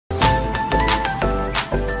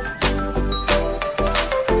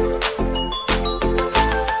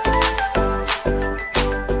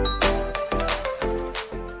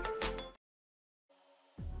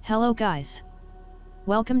Hello guys!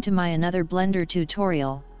 Welcome to my another Blender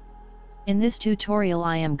tutorial. In this tutorial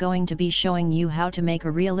I am going to be showing you how to make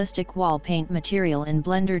a realistic wall paint material in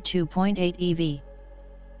Blender 2.8 Eevee.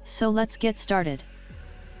 So let's get started.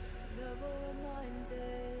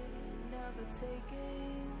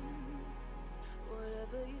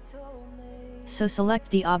 So select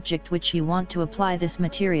the object which you want to apply this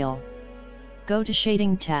material. Go to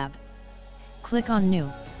Shading tab. Click on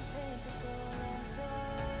New.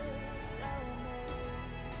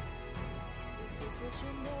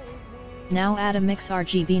 Now add a Mix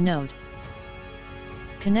RGB node.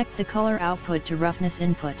 Connect the color output to roughness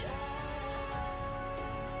input.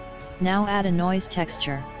 Now add a noise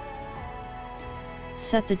texture.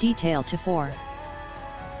 Set the detail to 4.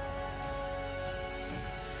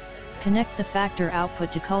 Connect the factor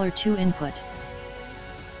output to color 2 input.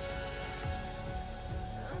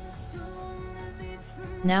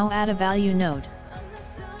 Now add a value node.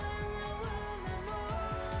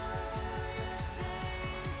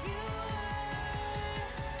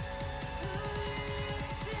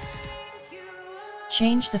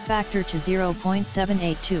 Change the factor to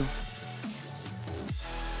 0.782.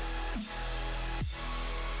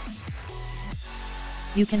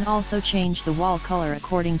 You can also change the wall color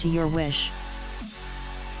according to your wish.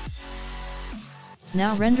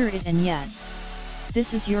 Now render it and yet.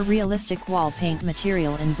 This is your realistic wall paint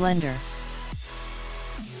material in Blender.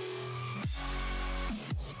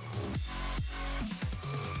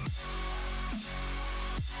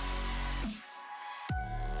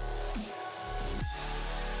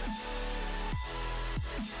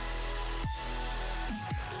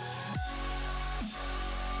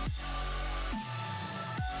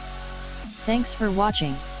 Thanks for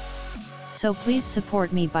watching. So please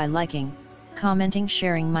support me by liking, commenting,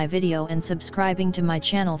 sharing my video and subscribing to my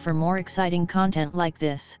channel for more exciting content like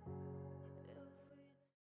this.